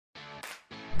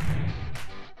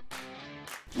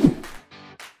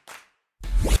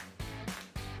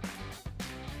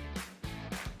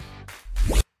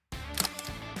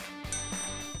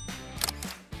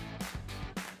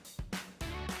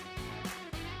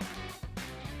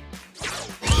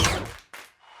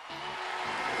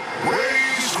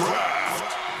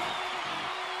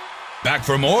back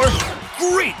for more?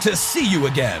 Great to see you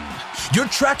again. Your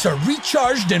tracks are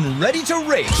recharged and ready to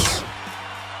race.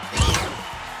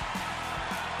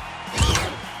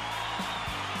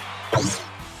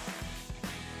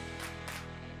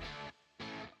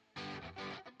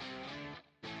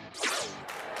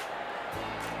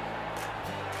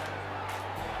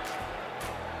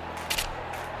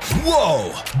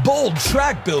 Whoa! Bold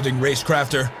track building,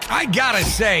 Racecrafter. I gotta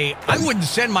say, I wouldn't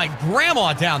send my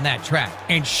grandma down that track,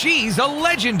 and she's a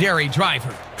legendary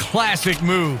driver. Classic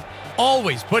move,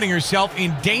 always putting herself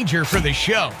in danger for the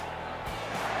show.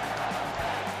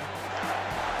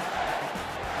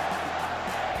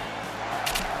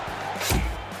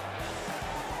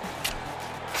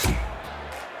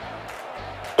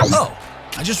 Oh,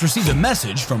 I just received a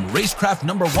message from Racecraft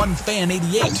 #1 Fan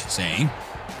 88 saying,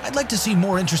 I'd like to see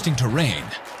more interesting terrain.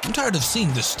 I'm tired of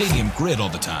seeing the stadium grid all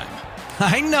the time.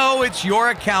 I know it's your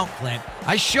account, Clint.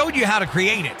 I showed you how to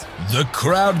create it. The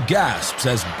crowd gasps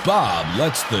as Bob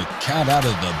lets the cat out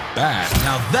of the bag.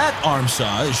 Now that arm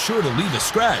saw is sure to leave a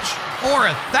scratch. Or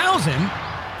 1,000.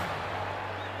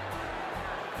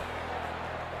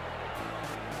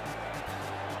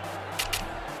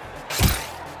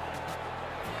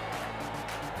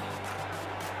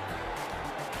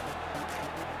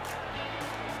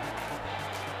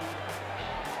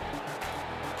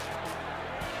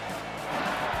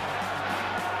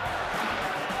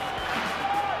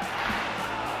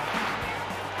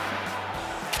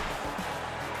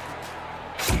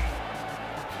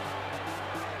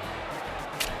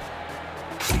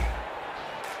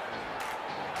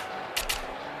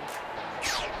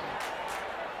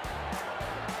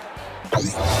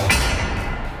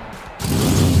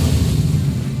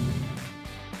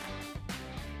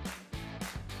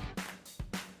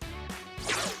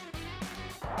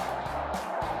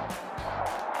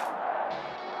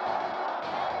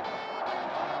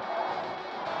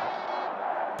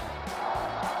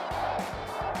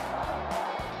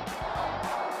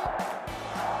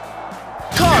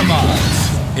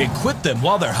 Equip them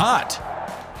while they're hot.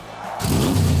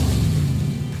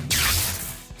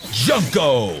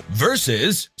 Junko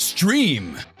versus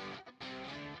Stream.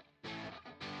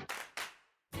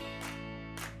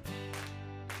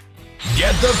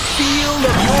 Get the feel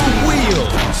of your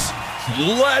wheels.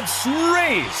 Let's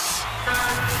race.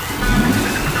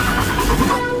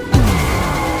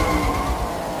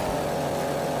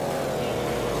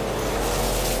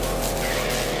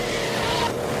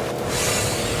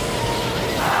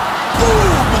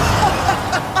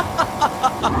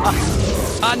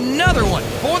 Another one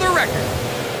for the record.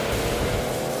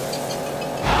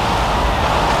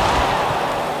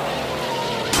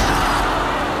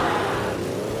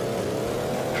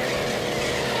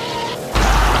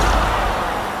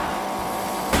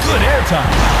 Good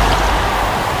airtime.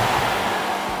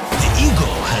 The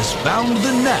eagle has found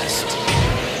the nest.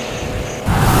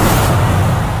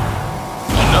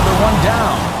 Another one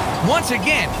down. Once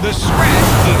again, the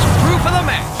scratch is proof of the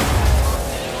match.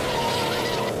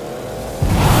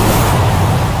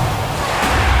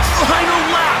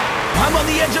 I'm on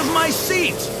the edge of my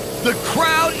seat. The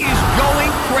crowd is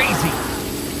going crazy.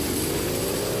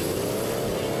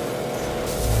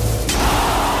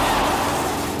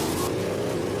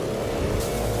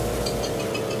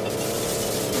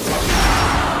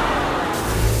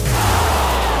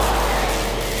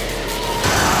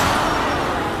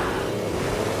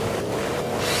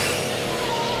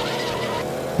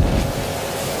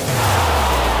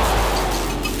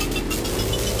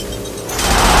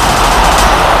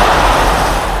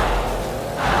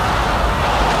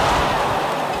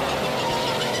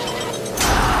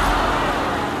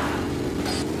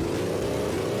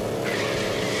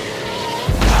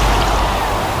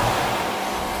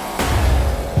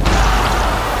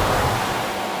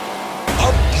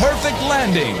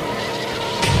 Landing.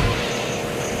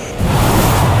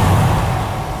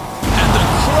 And the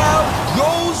crowd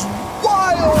goes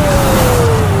wild.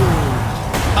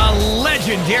 A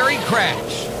legendary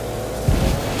crash.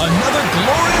 Another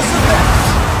glorious event.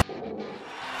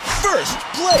 First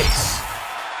place.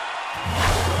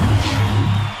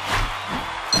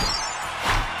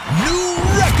 New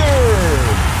record.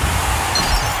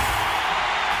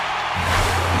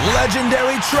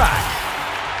 Legendary track.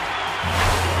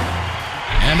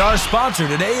 And our sponsor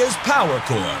today is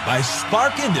PowerCore by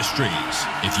Spark Industries.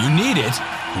 If you need it,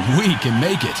 we can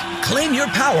make it. Claim your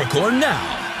PowerCore now.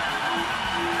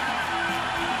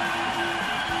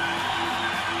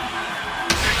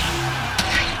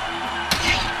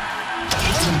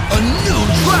 A new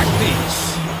track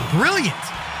piece. Brilliant.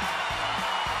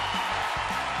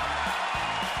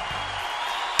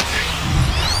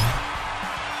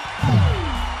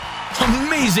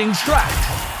 amazing track.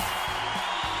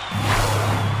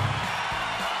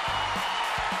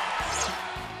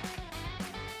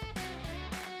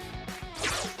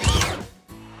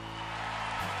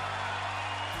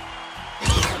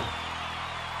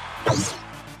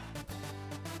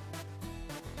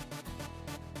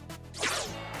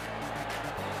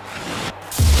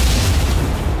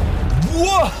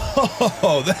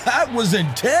 Whoa, that was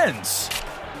intense.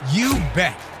 You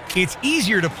bet. It's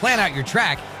easier to plan out your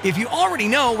track if you already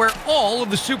know where all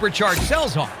of the supercharged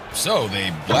cells are. So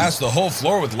they blast the whole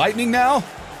floor with lightning now?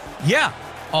 Yeah,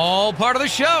 all part of the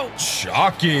show.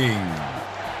 Shocking.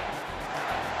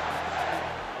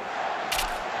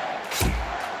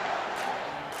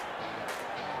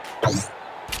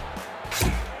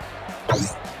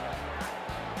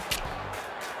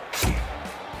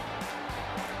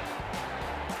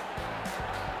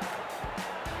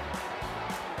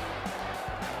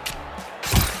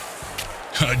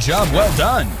 A job well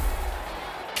done.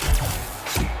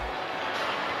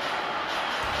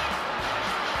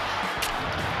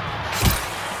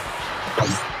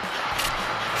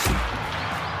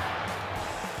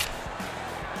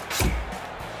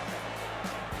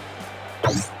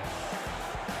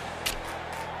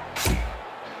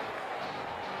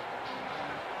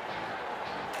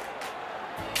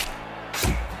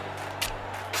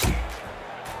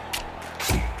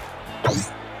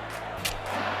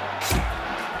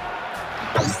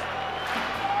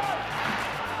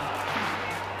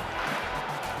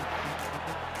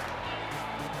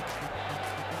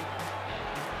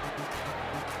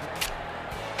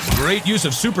 Great use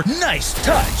of super. Nice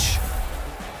touch.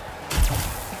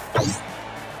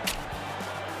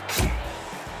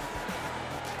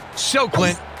 So,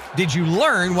 Clint, did you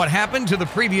learn what happened to the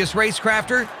previous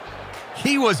Racecrafter?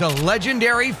 He was a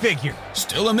legendary figure.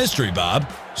 Still a mystery, Bob.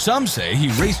 Some say he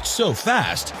raced so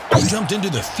fast, he jumped into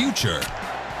the future.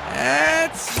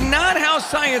 That's not how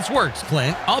science works,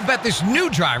 Clint. I'll bet this new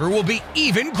driver will be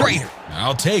even greater.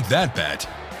 I'll take that bet.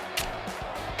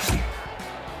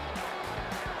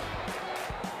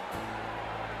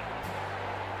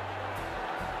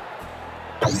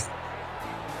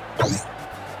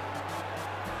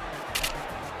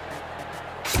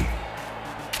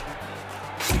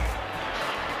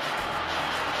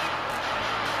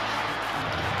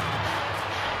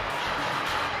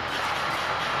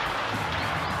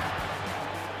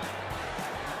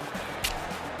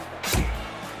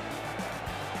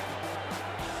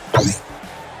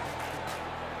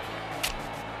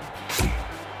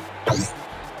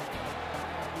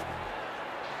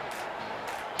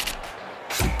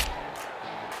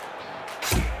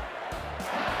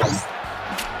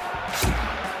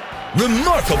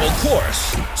 Remarkable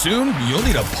course. Soon, you'll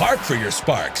need a park for your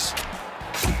sparks.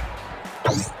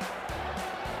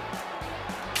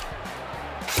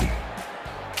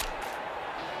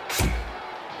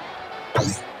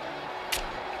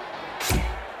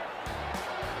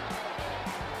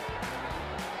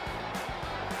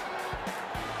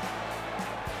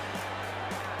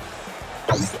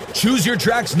 Choose your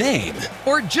track's name.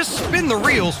 Or just spin the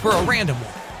reels for a random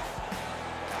one.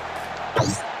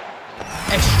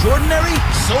 Extraordinary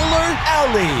Solar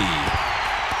Alley.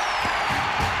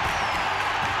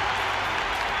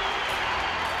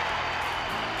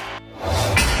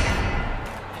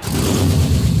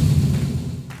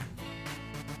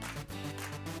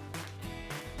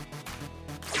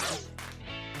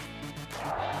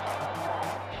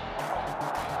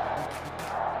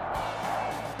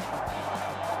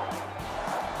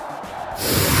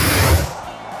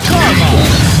 Come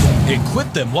on!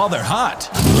 Equip them while they're hot.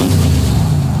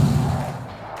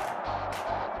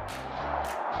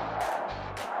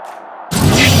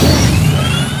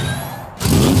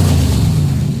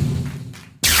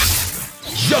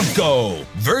 Junko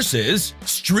versus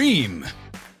Stream.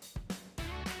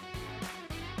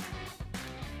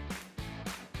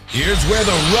 Here's where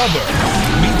the rubber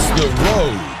meets the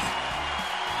road.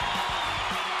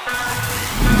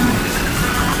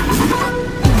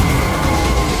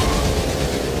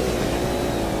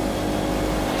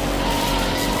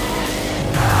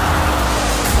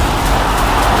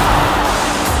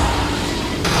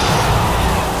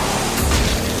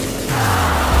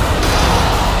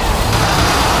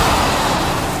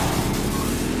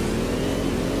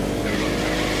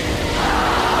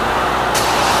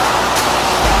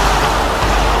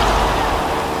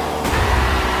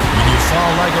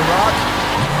 Like a rock,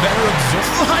 better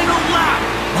absorb. Final lap!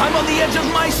 I'm on the edge of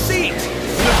my seat!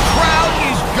 The crowd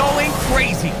is going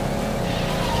crazy.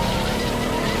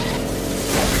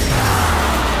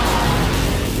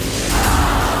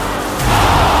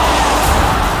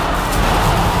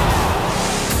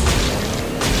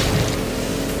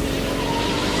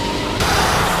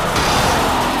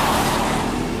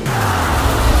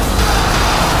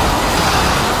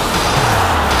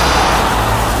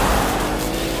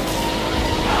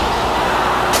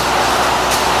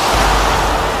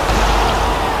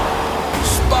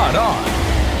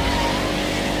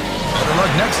 Better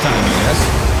luck next time, I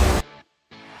guess.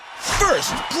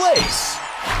 First place!